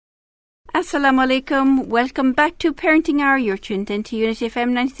Assalamu alaikum. Welcome back to Parenting Hour. You're tuned into Unity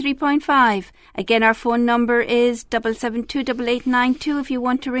FM 93.5. Again, our phone number is 7728892 if you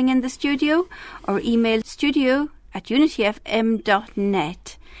want to ring in the studio, or email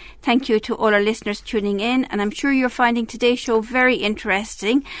studio@unityfm.net. Thank you to all our listeners tuning in, and I'm sure you're finding today's show very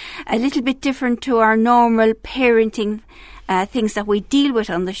interesting, a little bit different to our normal parenting things that we deal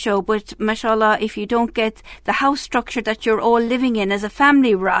with on the show. But mashallah, if you don't get the house structure that you're all living in as a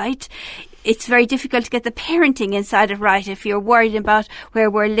family right, it's very difficult to get the parenting inside it right. If you're worried about where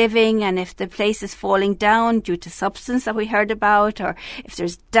we're living and if the place is falling down due to substance that we heard about, or if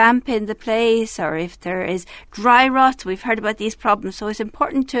there's damp in the place, or if there is dry rot, we've heard about these problems. So it's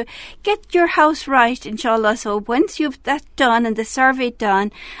important to get your house right, inshallah. So once you've that done and the survey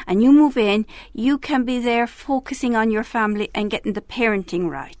done and you move in, you can be there focusing on your family and getting the parenting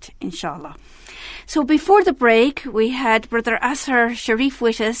right, inshallah. So before the break, we had Brother Asher Sharif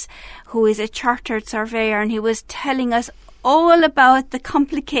with us, who is a chartered surveyor, and he was telling us all about the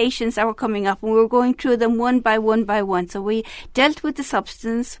complications that were coming up, and we were going through them one by one by one. So we dealt with the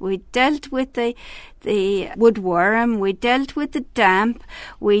substance, we dealt with the woodworm, we dealt with the damp,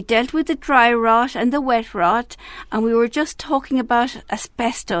 we dealt with the dry rot and the wet rot, and we were just talking about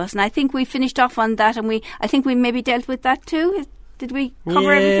asbestos. And I think we finished off on that, and I think we maybe dealt with that too. Did we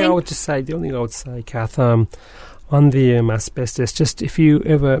cover everything? Yeah, I would just say, the only thing I would say, Kath, on the asbestos, just if you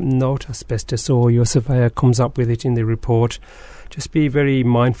ever note asbestos or your surveyor comes up with it in the report, just be very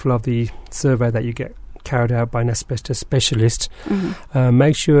mindful of the survey that you get carried out by an asbestos specialist. Mm-hmm.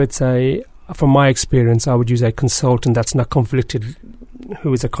 Make sure it's from my experience, I would use a consultant that's not conflicted,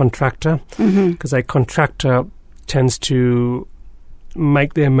 who is a contractor, because a contractor tends to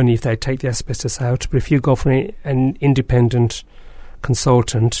make their money if they take the asbestos out. But if you go for an independent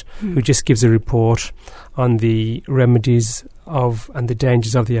consultant who just gives a report on the remedies of and the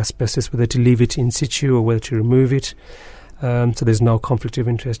dangers of the asbestos, whether to leave it in situ or whether to remove it, so there's no conflict of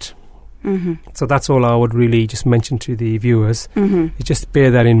interest. So that's all I would really just mention to the viewers. You just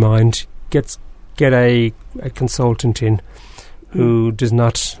bear that in mind. Get a consultant in who does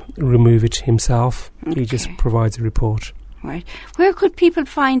not remove it himself. He just provides a report. Right. Where could people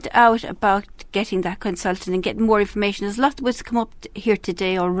find out about getting that consultant and getting more information? There's a lot that was come up here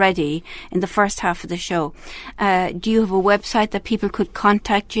today already in the first half of the show. Do you have a website that people could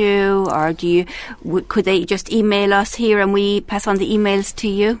contact you, or could they just email us here and we pass on the emails to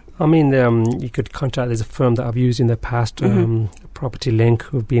you? I mean, you could contact, there's a firm that I've used in the past, Property Link,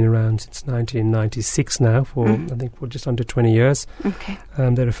 who've been around since 1996 now, for I think for just under 20 years. Okay.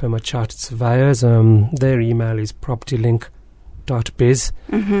 They're a firm of chartered surveyors. Their email is propertylink.biz,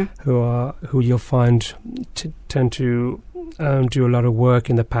 who you'll find tend to do a lot of work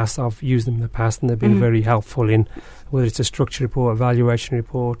in the past. I've used them in the past, and they've been very helpful in whether it's a structure report, evaluation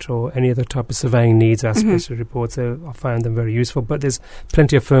report, or any other type of surveying needs aspects of reports. I found them very useful. But there's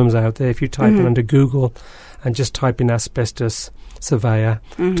plenty of firms out there. If you type in under Google and just type in asbestos surveyor,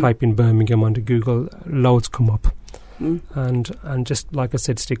 type in Birmingham under Google, loads come up. And just like I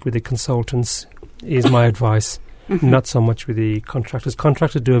said, stick with the consultants is my advice. Not so much with the contractors.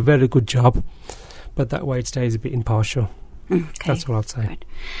 Contractors do a very good job, but that way it stays a bit impartial. That's what I'd say. Good.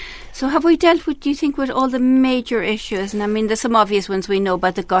 So have we dealt with, do you think, with all the major issues? And I mean, there's some obvious ones we know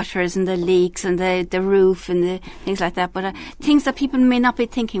about, the gutters and the leaks and the roof and the things like that, but things that people may not be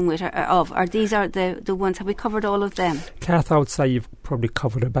thinking of, or these are the ones. Have we covered all of them? Kath, I would say you've probably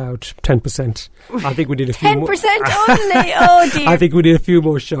covered about 10%. I think we did a few 10% more. 10% only? Oh dear. I think we did a few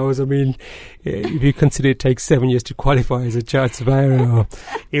more shows. I mean, if you consider it takes 7 years to qualify as a chartered surveyor,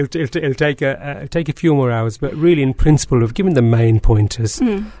 it'll take a few more hours. But really, in principle, we've given the main pointers.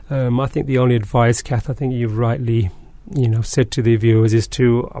 I think the only advice, Kath, I think you've rightly, said to the viewers, is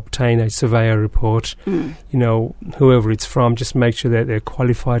to obtain a surveyor report. Whoever it's from, just make sure that they're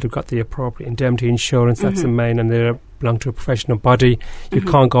qualified, have got the appropriate indemnity insurance. That's the main, and they belong to a professional body. You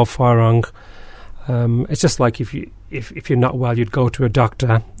can't go far wrong. It's just like if you're not well, you'd go to a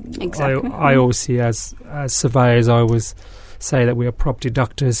doctor. Exactly. I always see as surveyors, I always say that we are property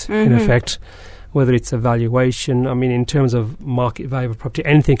doctors in effect. Whether it's a valuation, I mean, in terms of market value of property,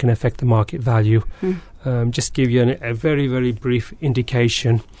 anything can affect the market value. Just give you a very, very brief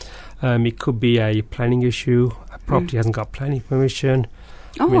indication. It could be a planning issue. A property hasn't got planning permission.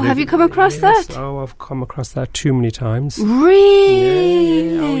 Have you come across that? Oh, I've come across that too many times.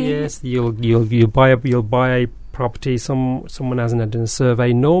 Really? Yeah. Oh, yes. You'll buy a property. Someone hasn't done a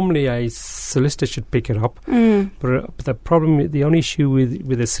survey. Normally, a solicitor should pick it up. But the problem, the only issue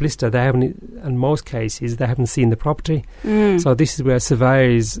with a solicitor, they haven't. In most cases, they haven't seen the property. So this is where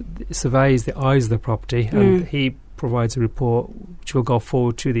surveys the eyes of the property, and he provides a report which will go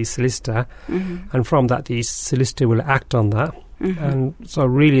forward to the solicitor, and from that the solicitor will act on that. And so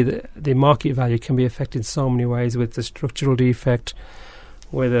really the market value can be affected in so many ways, with the structural defect,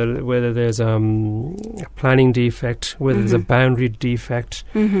 whether there's a planning defect, whether there's a boundary defect,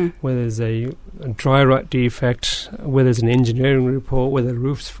 whether there's a dry rot defect, whether there's an engineering report, whether the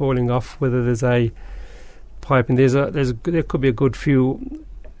roof's falling off, whether there's a piping. There could be a good few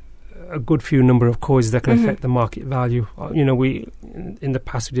number of causes that can affect the market value. We in the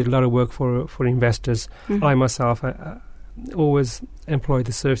past we did a lot of work for investors. I myself always employed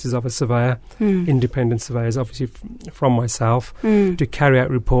the services of a surveyor, independent surveyors, obviously from myself, to carry out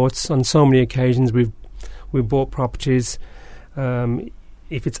reports. On so many occasions we've bought properties,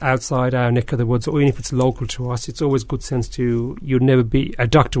 if it's outside our neck of the woods, or even if it's local to us, it's always good sense a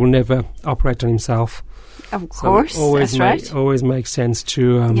doctor will never operate on himself. Of course, so that's right. Always makes sense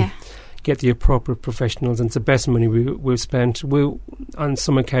to get the appropriate professionals, and it's the best money we've spent. On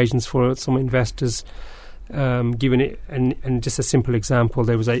some occasions for some investors, given it, and just a simple example,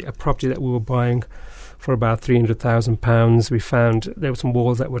 there was a property that we were buying for about £300,000. We found there were some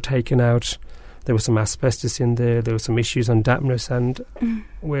walls that were taken out. There was some asbestos in there. There were some issues on dampness, and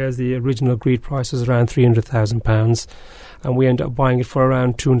whereas the original agreed price was around £300,000, and we ended up buying it for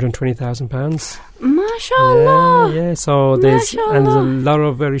around £220,000. MashaAllah. Yeah. So there's a lot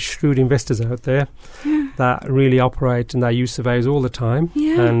of very shrewd investors out there that really operate, and they use surveyors all the time.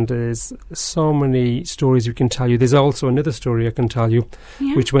 Yeah. And there's so many stories we can tell you. There's also another story I can tell you,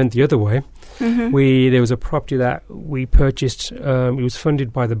 which went the other way. There was a property that we purchased. It was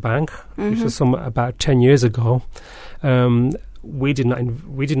funded by the bank, which was about 10 years ago. We did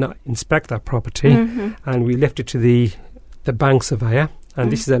not inspect that property, and we left it to the bank surveyor. And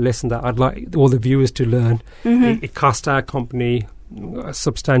this is a lesson that I'd like all the viewers to learn. It cost our company a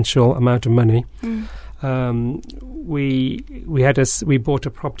substantial amount of money. We bought a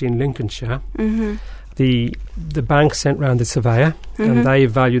property in Lincolnshire. The bank sent round the surveyor, and they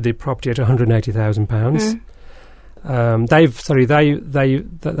valued the property at £180,000. They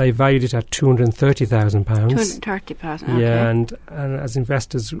valued it at £230,000. £230,000. Okay. Yeah, and as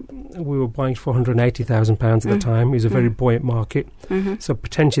investors, we were buying for £180,000 at the time. It was a very buoyant market, so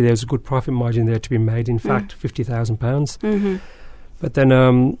potentially there was a good profit margin there to be made. In fact, £50,000. But then,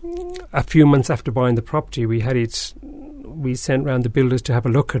 a few months after buying the property, we sent round the builders to have a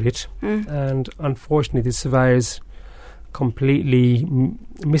look at it, and unfortunately, the surveyors completely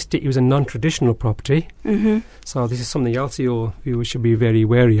missed it. It was a non-traditional property, so this is something else your viewers should be very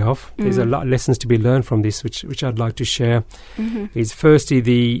wary of. There's a lot of lessons to be learned from this, which I'd like to share. Is firstly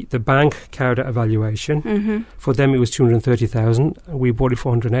the bank carried out a valuation. For them, it was $230,000. We bought it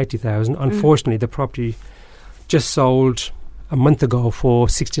for $180,000. Unfortunately, the property just sold a month ago for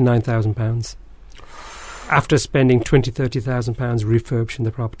 £69,000 after spending £20,000-30,000 refurbishing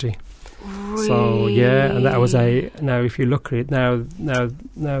the property. Really? So and that was now if you look at it now the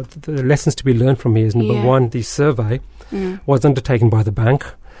lessons to be learned from here is number one, the survey was undertaken by the bank,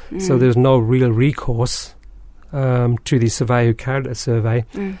 so there's no real recourse to the surveyor who carried a survey.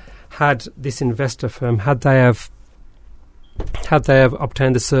 Had this investor firm had they have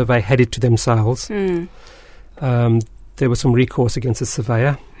obtained the survey headed to themselves, there was some recourse against the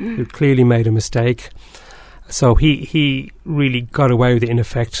surveyor who clearly made a mistake. So he really got away with it in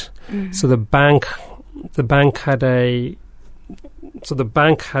effect. So the bank had a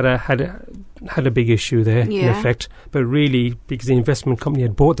big issue there in effect. But really, because the investment company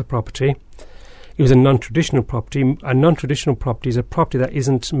had bought the property, it was a non-traditional property. A non-traditional property is a property that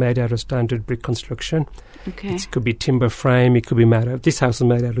isn't made out of standard brick construction. Okay. It could be timber frame. It could be made out. This house was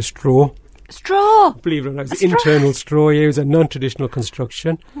made out of straw. Straw. Believe it or not, it's internal straw. Yeah, it was a non-traditional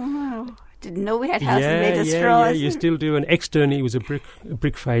construction. Wow. Didn't know we had houses made of straw. Yeah, you still do. And externally, it was a brick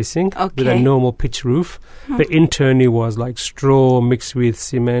facing with a normal pitch roof. But internally was like straw mixed with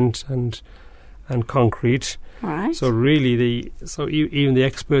cement and concrete. Right. So really, even the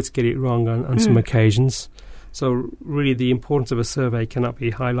experts get it wrong on some occasions. So really, the importance of a survey cannot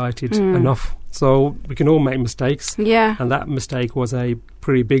be highlighted enough. So we can all make mistakes. Yeah. And that mistake was a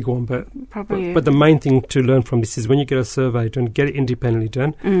pretty big one. But the main thing to learn from this is when you get a survey done, get it independently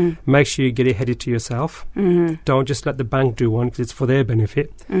done. Make sure you get it headed to yourself. Don't just let the bank do one because it's for their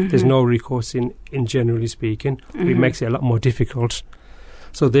benefit. There's no recourse in generally speaking. It makes it a lot more difficult.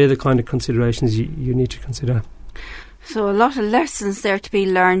 So they're the kind of considerations you need to consider. So a lot of lessons there to be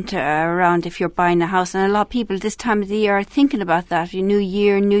learned around if you're buying a house, and a lot of people this time of the year are thinking about that. Your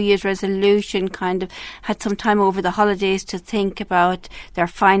New Year's resolution, kind of had some time over the holidays to think about their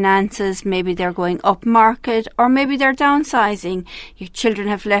finances. Maybe they're going up market, or maybe they're downsizing. Your children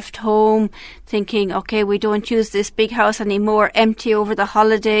have left home thinking, okay, we don't use this big house anymore, empty over the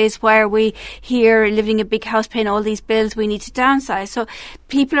holidays. Why are we here living in a big house paying all these bills? We need to downsize. So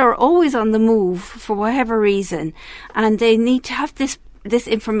people are always on the move for whatever reason, and they need to have this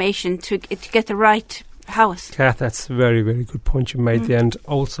information to get the right house. Kath, that's a very, very good point you made there. And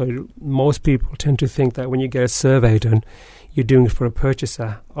also, most people tend to think that when you get a survey done, you're doing it for a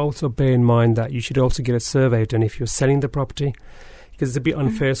purchaser. Also bear in mind that you should also get a survey done if you're selling the property, because it's a bit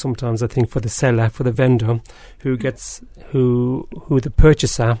unfair sometimes, I think, for the seller, for the vendor, who the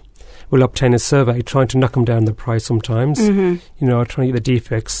purchaser will obtain a survey trying to knock them down the price sometimes, trying to get the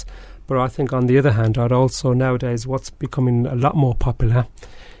defects. But I think on the other hand, I'd also nowadays, what's becoming a lot more popular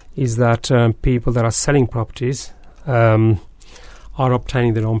is that people that are selling properties are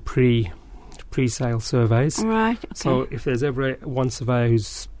obtaining their own pre-sale surveys. Right. Okay. So if there's ever one surveyor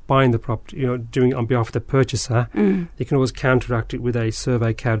who's buying the property, doing it on behalf of the purchaser, they can always counteract it with a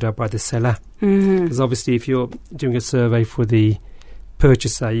survey carried out by the seller. Because obviously, if you're doing a survey for the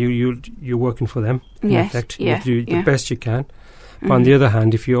purchaser, you're working for them. In effect, you do the best you can. But on the other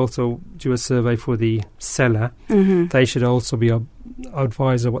hand, if you also do a survey for the seller, they should also be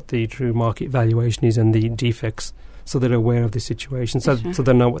advised of what the true market valuation is and the defects, so they're aware of the situation, so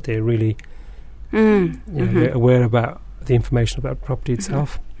they know what they're really they're aware about the information about property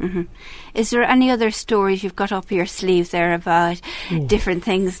itself. Is there any other stories you've got up your sleeve there about different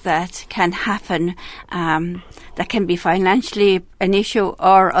things that can happen that can be financially an issue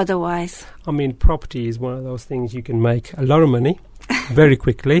or otherwise? I mean, property is one of those things you can make a lot of money very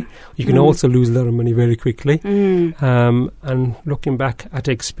quickly. You can also lose a lot of money very quickly. And looking back at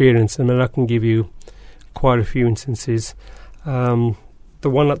experience, I mean, I can give you quite a few instances. The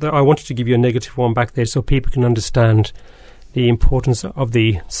one that I wanted to give you a negative one back there so people can understand the importance of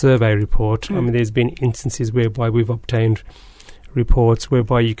the survey report. I mean, there's been instances whereby we've obtained reports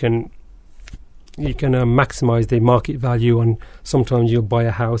whereby you can maximise the market value on. Sometimes you'll buy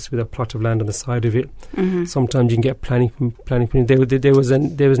a house with a plot of land on the side of it. Sometimes you can get planning. There was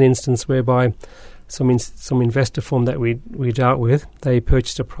an instance whereby some investor firm that we dealt with, they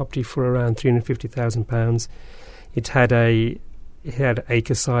purchased a property for around £350,000. It had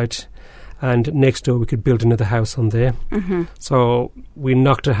acre site, and next door we could build another house on there. So we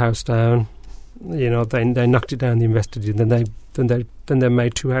knocked a house down. They knocked it down. The investor did. Then they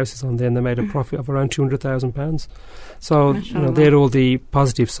made two houses on there, and they made a profit of around £200,000. So they're all the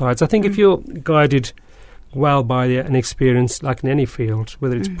positive sides. I think if you're guided well by an experience, like in any field,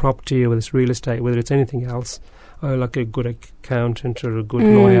 whether it's property or whether it's real estate, whether it's anything else, or like a good accountant or a good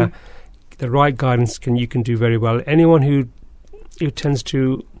lawyer, the right guidance you can do very well. Anyone who tends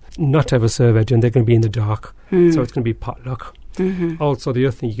to not have a survey done, they're going to be in the dark. So it's going to be potluck. Also, the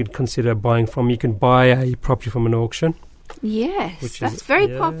other thing you could consider buying from, you can buy a property from an auction. Yes, that's very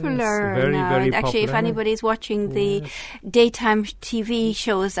popular now. Very actually, popular. If anybody's watching the daytime TV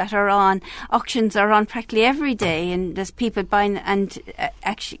shows that are on, auctions are on practically every day, and there's people buying and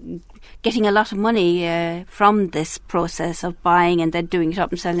actually getting a lot of money from this process of buying and then doing it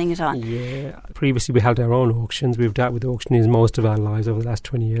up and selling it on. Yeah. Previously, we held our own auctions. We've dealt with auctioneers most of our lives over the last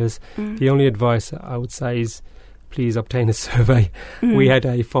 20 years. The only advice I would say is, please obtain a survey. We had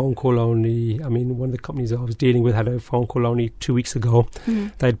a phone call only. I mean, one of the companies I was dealing with had a phone call only 2 weeks ago.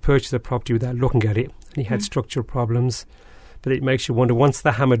 They'd purchased a property without looking at it, and he had structural problems. But it makes you wonder, once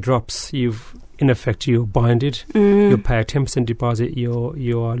the hammer drops, you're binded. You'll pay a 10% deposit.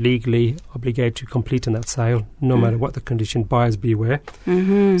 You are legally obligated to complete on that sale, no matter what the condition. Buyers beware.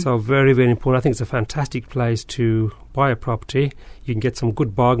 So very, very important. I think it's a fantastic place to buy a property. You can get some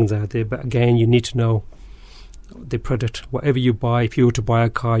good bargains out there, but again, you need to know the product. Whatever you buy, if you were to buy a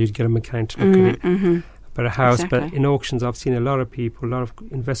car, you'd get a mechanic to look at it. But a house, but in auctions, I've seen a lot of people, a lot of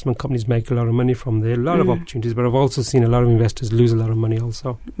investment companies make a lot of money from there, a lot of opportunities, but I've also seen a lot of investors lose a lot of money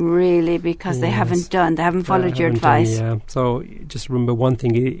also. Really? Because they haven't followed your advice. So just remember one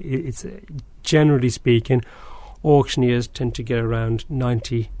thing, it's generally speaking, auctioneers tend to get around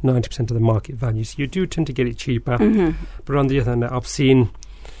 90% of the market value. So you do tend to get it cheaper. But on the other hand, I've seen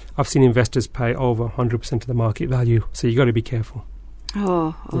investors pay over 100% of the market value, so you've got to be careful.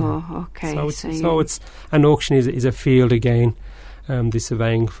 Okay. So it's an auction is a field again. The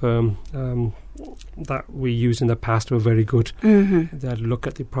surveying firm that we used in the past were very good. They'd look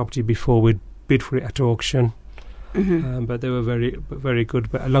at the property before we'd bid for it at auction, but they were very, very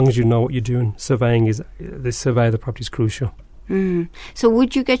good. But as long as you know what you're doing, the survey of the property is crucial. So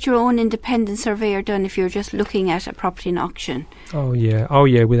would you get your own independent surveyor done if you're just looking at a property in auction? Oh yeah,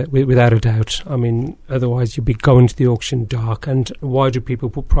 without a doubt. I mean, otherwise you'd be going to the auction dark. And why do people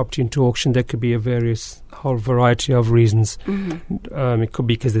put property into auction? There could be a whole variety of reasons. It could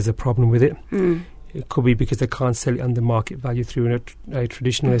be because there's a problem with it. It could be because they can't sell it under market value through a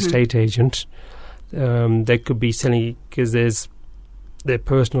traditional estate agent. They could be selling it because there's their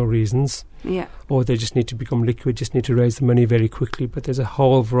personal reasons. Yeah. Or they just need to become liquid, just need to raise the money very quickly. But there's a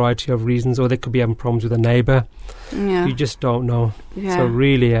whole variety of reasons. Or they could be having problems with a neighbour. Yeah. You just don't know. Yeah. So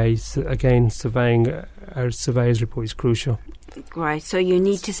really, again, surveying a surveyor's report is crucial. Right, so you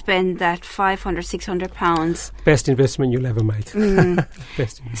need to spend that £500, £600. Best investment you'll ever make. Best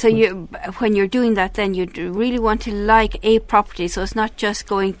investment. So when you're doing that, then you really want to like a property. So it's not just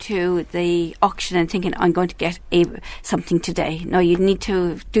going to the auction and thinking, I'm going to get something today. No, you need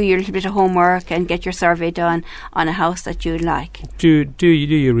to do your little bit of homework and get your survey done on a house that you like. Do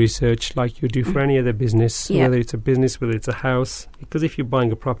your research like you do for any other business, whether it's a business, whether it's a house. Because if you're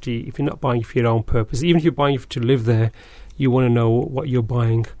buying a property, if you're not buying it for your own purpose, even if you're buying it to live there, you want to know what you're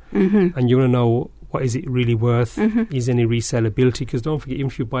buying, and you want to know what is it really worth. Is any resellability? Because don't forget, even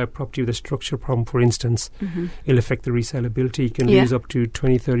if you buy a property with a structural problem, for instance, it'll affect the resellability. You can lose up to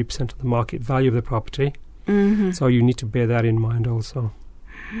 20-30% of the market value of the property. So you need to bear that in mind also.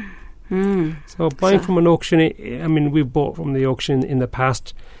 So buying from an auction, I mean, we've bought from the auction in the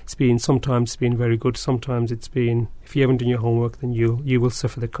past. Sometimes it's been very good. Sometimes it's been, if you haven't done your homework, then you will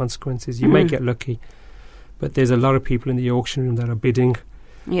suffer the consequences. You may get lucky. But there's a lot of people in the auction room that are bidding.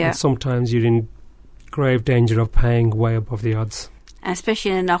 Yeah. And sometimes you're in grave danger of paying way above the odds.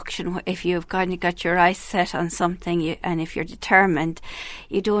 Especially in an auction, if you've got your eyes set on something and if you're determined,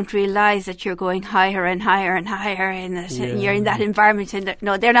 you don't realise that you're going higher and higher and higher in it. Yeah. You're in that environment and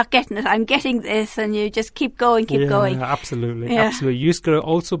no, they're not getting it, I'm getting this, and you just keep going. Yeah, absolutely. You just got to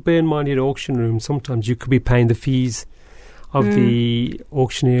also bear in mind in an auction room, sometimes you could be paying the fees of the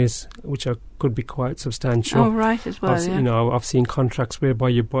auctioneers, which could be quite substantial. Oh, right, as well. I've seen contracts whereby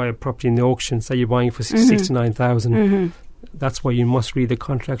you buy a property in the auction, say you're buying it for 69,000. That's why you must read the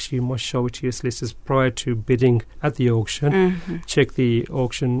contracts. You must show it to your solicitors prior to bidding at the auction. Check the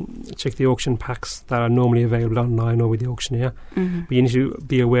auction packs that are normally available online or with the auctioneer. But you need to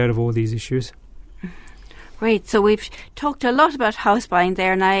be aware of all these issues. Great. So we've talked a lot about house buying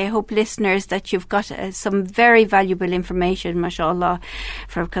there, and I hope, listeners, that you've got some very valuable information, mashallah,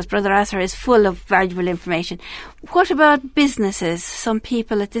 because Brother Asser is full of valuable information. What about businesses? Some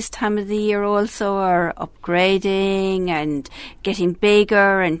people at this time of the year also are upgrading and getting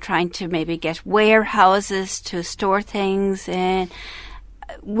bigger and trying to maybe get warehouses to store things in.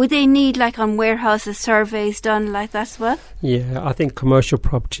 Would they need, like on warehouses, surveys done like that as well? Yeah, I think commercial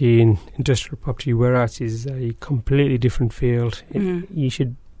property and industrial property warehouse is a completely different field. You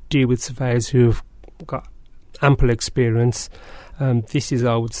should deal with surveyors who've got ample experience. This is,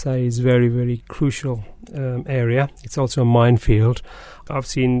 I would say, is very, very crucial area. It's also a minefield. I've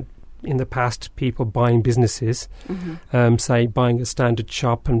seen in the past people buying businesses, say buying a standard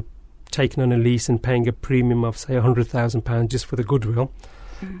shop and taking on a lease and paying a premium of, say, £100,000 just for the goodwill.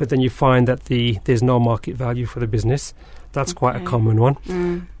 But then you find that there's no market value for the business. That's quite a common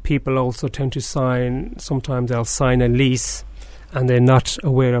one. People also tend to sometimes they'll sign a lease and they're not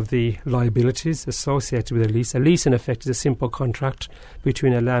aware of the liabilities associated with a lease. A lease, in effect, is a simple contract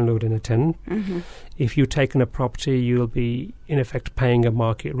between a landlord and a tenant. If you take on a property, you'll be, in effect, paying a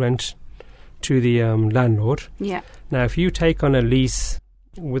market rent to the landlord. Yeah. Now, if you take on a lease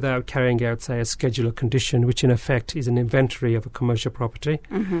without carrying out, say, a schedule of condition, which in effect is an inventory of a commercial property,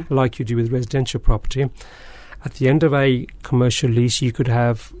 like you do with residential property, at the end of a commercial lease, you could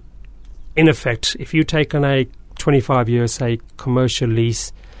have, in effect, if you take on a 25-year, say, commercial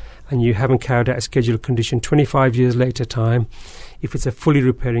lease, and you haven't carried out a schedule of condition, 25 years later time, if it's a fully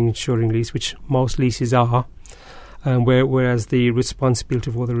repairing insuring lease, which most leases are, whereas the responsibility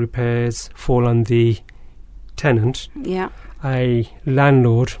for all the repairs fall on the tenant, a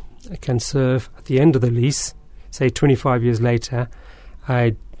landlord can serve at the end of the lease, say 25 years later,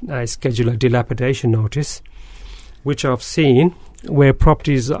 I schedule a dilapidation notice, which I've seen where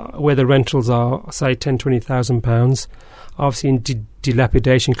properties, where the rentals are, say, £10,000-20,000. I've seen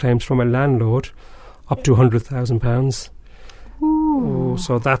dilapidation claims from a landlord up to £100,000. Oh,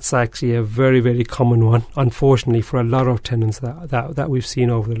 so that's actually a very, very common one, unfortunately, for a lot of tenants that we've seen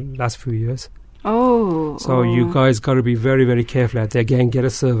over the last few years. So you guys got to be very, very careful out there. Again, get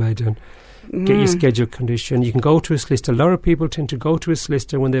a survey done. Get your schedule condition. You can go to a solicitor. A lot of people tend to go to a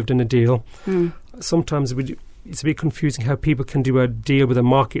solicitor when they've done a deal. Sometimes it's a bit confusing how people can do a deal with a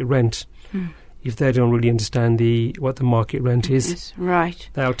market rent if they don't really understand what the market rent is. Yes, right.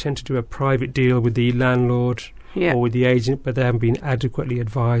 They'll tend to do a private deal with the landlord or with the agent, but they haven't been adequately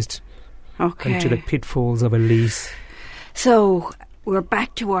advised into the pitfalls of a lease. So we're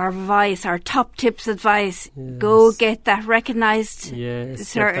back to our advice, our top tips advice. Yes. Go get that recognised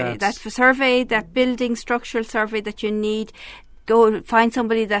that survey, that building structural survey that you need. Go find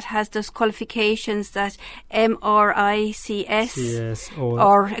somebody that has those qualifications, that MRICS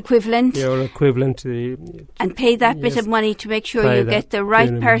or equivalent. Yeah, or equivalent to and pay that bit of money to make sure you get the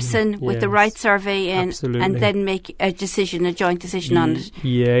right person with the right survey in, and then make a decision, a joint decision on it.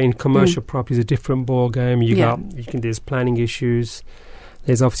 Yeah, in commercial property, it's a different ball game. There's planning issues.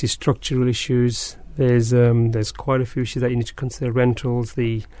 There's obviously structural issues. There's quite a few issues that you need to consider. Rentals,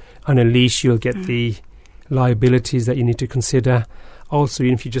 on a lease, you'll get the liabilities that you need to consider. Also,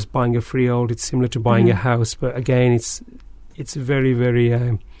 even if you're just buying a freehold, it's similar to buying a house, but again, it's very, very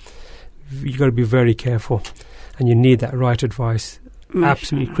you've got to be very careful, and you need that right advice.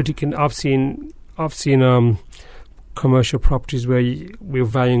 Absolutely critical. I've seen commercial properties where we're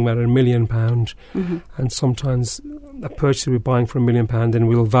valuing about £1 million, and sometimes a purchaser we're buying for £1 million, then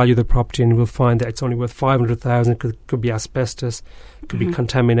we'll value the property and we'll find that it's only worth 500,000. Could be asbestos, could be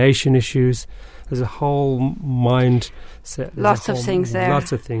contamination issues. There's a whole mindset. Lots of things there.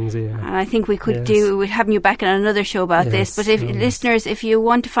 Lots of things, yeah. And I think we could do with having you back on another show about this. But listeners, if you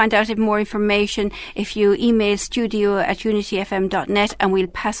want to find out more information, if you email studio@unityfm.net, and we'll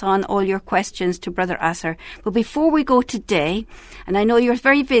pass on all your questions to Brother Asser. But before we go today, and I know you're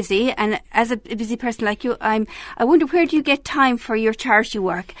very busy, and as a busy person like you, I wonder, where do you get time for your charity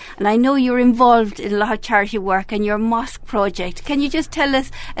work? And I know you're involved in a lot of charity work and your mosque project. Can you just tell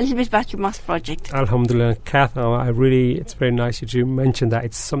us a little bit about your mosque project? Alhamdulillah, Kath, it's very nice you to mention that.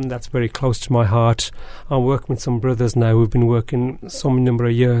 It's something that's very close to my heart. I'm working with some brothers now who've been working some number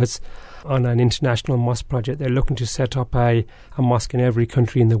of years on an international mosque project. They're looking to set up a mosque in every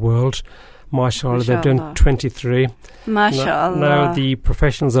country in the world. MashaAllah, they've done 23. MashaAllah. Now the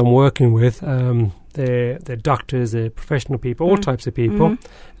professionals I'm working with, they're doctors, they're professional people, all types of people,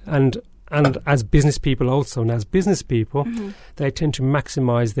 and as business people also. And as business people, they tend to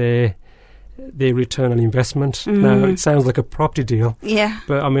maximise their return on investment. Now, it sounds like a property deal. Yeah.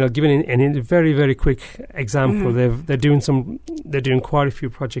 But I'll give it a very, very quick example. They're doing quite a few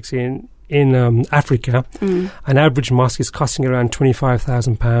projects in Africa. An average mosque is costing around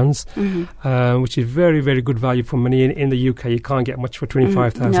 £25,000, which is very, very good value for money. In the UK, you can't get much for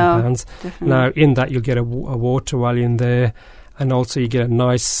 £25,000. Now, in that, you'll get a water well in there, and also you get a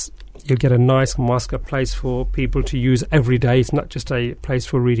nice mosque, a place for people to use every day. It's not just a place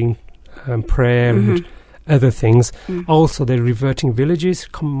for reading prayer and other things. Also, they're reverting villages,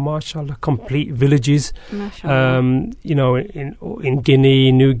 mashallah, complete villages. In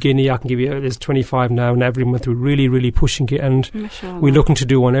Guinea, New Guinea, I can give you, there's 25 now, and every month we're really, really pushing it, and we're looking to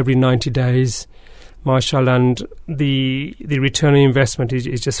do one every 90 days. Mashallah, and the return on investment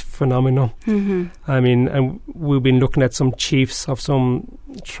is just phenomenal. And we've been looking at some chiefs of some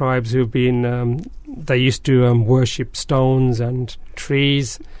tribes who've been, they used to worship stones and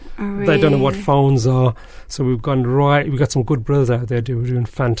trees. Really? They don't know what phones are. So we've got some good brothers out there doing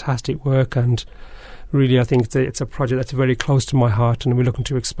fantastic work, and really I think it's a project that's very close to my heart, and we're looking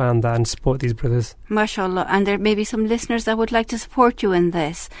to expand that and support these brothers. MashaAllah. And there may be some listeners that would like to support you in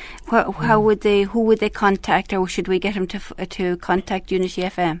this. Who would they contact, or should we get them to contact Unity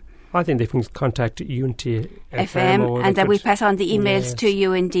FM? I think they can contact Unity FM, and then we pass on the emails to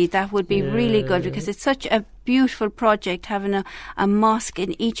you. Indeed, that would be really good, because it's such a beautiful project, having a mosque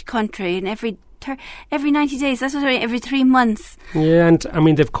in each country, and every 90 days. That's what I mean, every 3 months. Yeah, and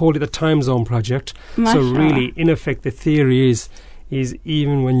they've called it the Time Zone Project. Mashallah. So really, in effect, the theory is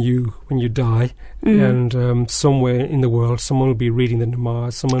even when you die, and somewhere in the world, someone will be reading the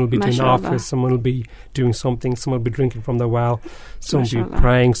namaz, someone will be doing office, someone will be doing something, someone will be drinking from the well, someone will be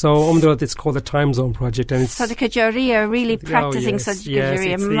praying. So it's called the Time Zone Project, and it's Sadaqah Jariyah, really practicing Sadaqah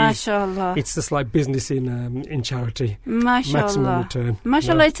Jariyah. MashaAllah. It's just like business in charity. MashaAllah. Maximum return.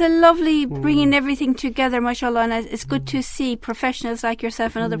 MashaAllah. It's a lovely bringing everything together. MashaAllah, and it's good to see professionals like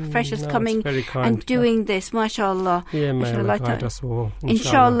yourself and other professionals coming and doing this. MashaAllah. Yeah, may Allah guide us all.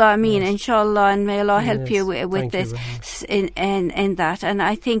 Inshallah, inshallah, and may Allah help you with this in that. And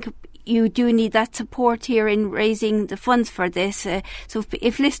I think you do need that support here in raising the funds for this. So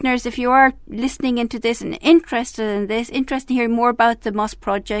if listeners, if you are listening into this and interested in hearing more about the mosque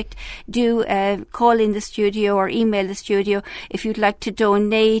project, do call in the studio or email the studio if you'd like to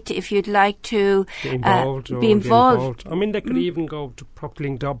donate, if you'd like to be involved. I mean, they could even go to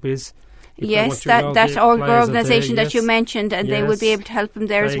proplink.biz. Yes, that organisation that you mentioned, and they will be able to help them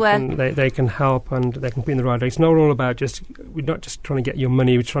there as well. They can help, and they can be in the right direction. It's not all about we're not just trying to get your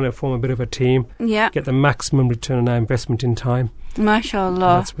money, we're trying to form a bit of a team, get the maximum return on our investment in time.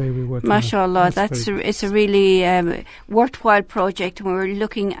 MashaAllah. That's where we work. MashaAllah. It's a really worthwhile project. We're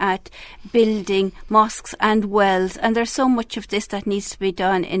looking at building mosques and wells, and there's so much of this that needs to be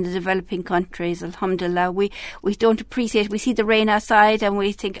done in the developing countries. Alhamdulillah, we don't appreciate. We see the rain outside and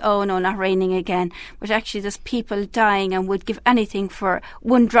we think, oh no, not raining again. But actually, there's people dying and would give anything for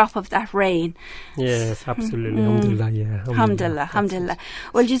one drop of that rain. Yes, absolutely. Alhamdulillah. Alhamdulillah.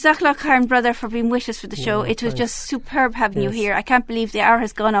 Well, Jazakallah khairan, brother, for being with us for the show. It was just superb having you here. I can't believe the hour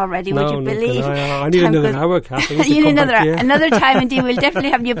has gone already. Would you believe? I need another hour, Catherine. You need another time, indeed. We'll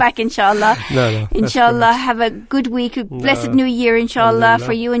definitely have you back, inshallah. No. Inshallah, have a good week, a blessed new year, inshallah,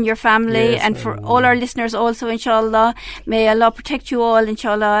 for you and your family, and for all our listeners also, inshallah. May Allah protect you all,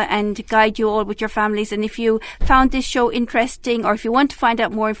 inshallah, and guide you all with your families. And if you found this show interesting, or if you want to find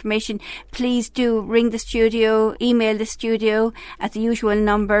out more information, please do ring the studio, email the studio at the usual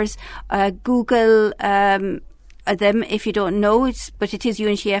numbers, Google them if you don't know, but it is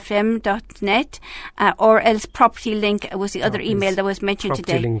unityfm.net, or else Property Link was the other email that was mentioned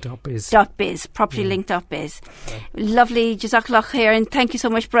today. PropertyLink.biz. PropertyLink.biz. Lovely, Jazakallah khair, and thank you so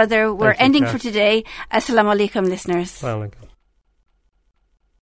much, brother. We're ending for today. Assalamu alaikum, listeners. Assalamu alaikum.